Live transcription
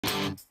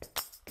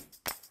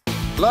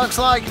Looks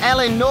like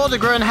Elin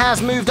Nordegren has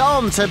moved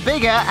on to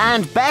bigger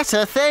and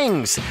better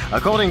things.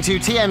 According to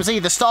TMZ,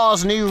 the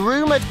star's new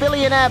rumoured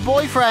billionaire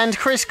boyfriend,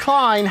 Chris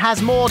Cline,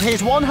 has moored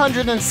his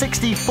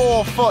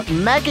 164-foot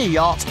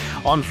Mega-Yacht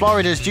on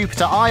Florida's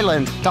Jupiter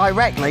Island,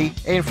 directly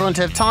in front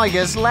of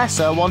Tiger's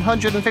lesser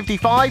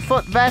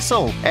 155-foot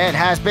vessel. It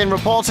has been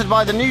reported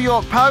by the New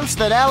York Post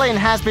that Elin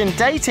has been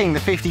dating the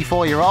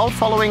 54-year-old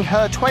following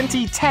her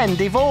 2010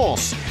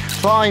 divorce.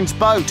 Cline's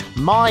boat,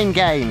 Mind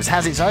Games,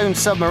 has its own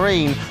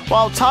submarine,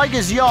 while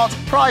Tiger's yacht,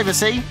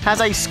 Privacy,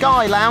 has a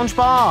sky lounge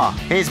bar.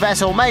 His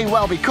vessel may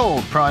well be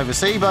called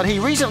Privacy, but he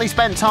recently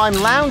spent time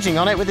lounging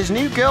on it with his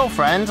new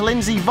girlfriend,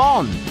 Lindsay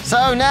Vonn.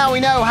 So now we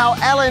know how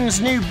Ellen's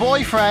new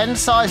boyfriend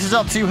sizes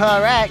up to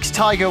her ex,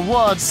 Tiger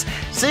Woods.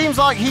 Seems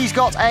like he's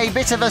got a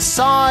bit of a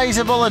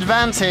sizable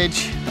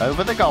advantage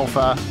over the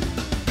golfer.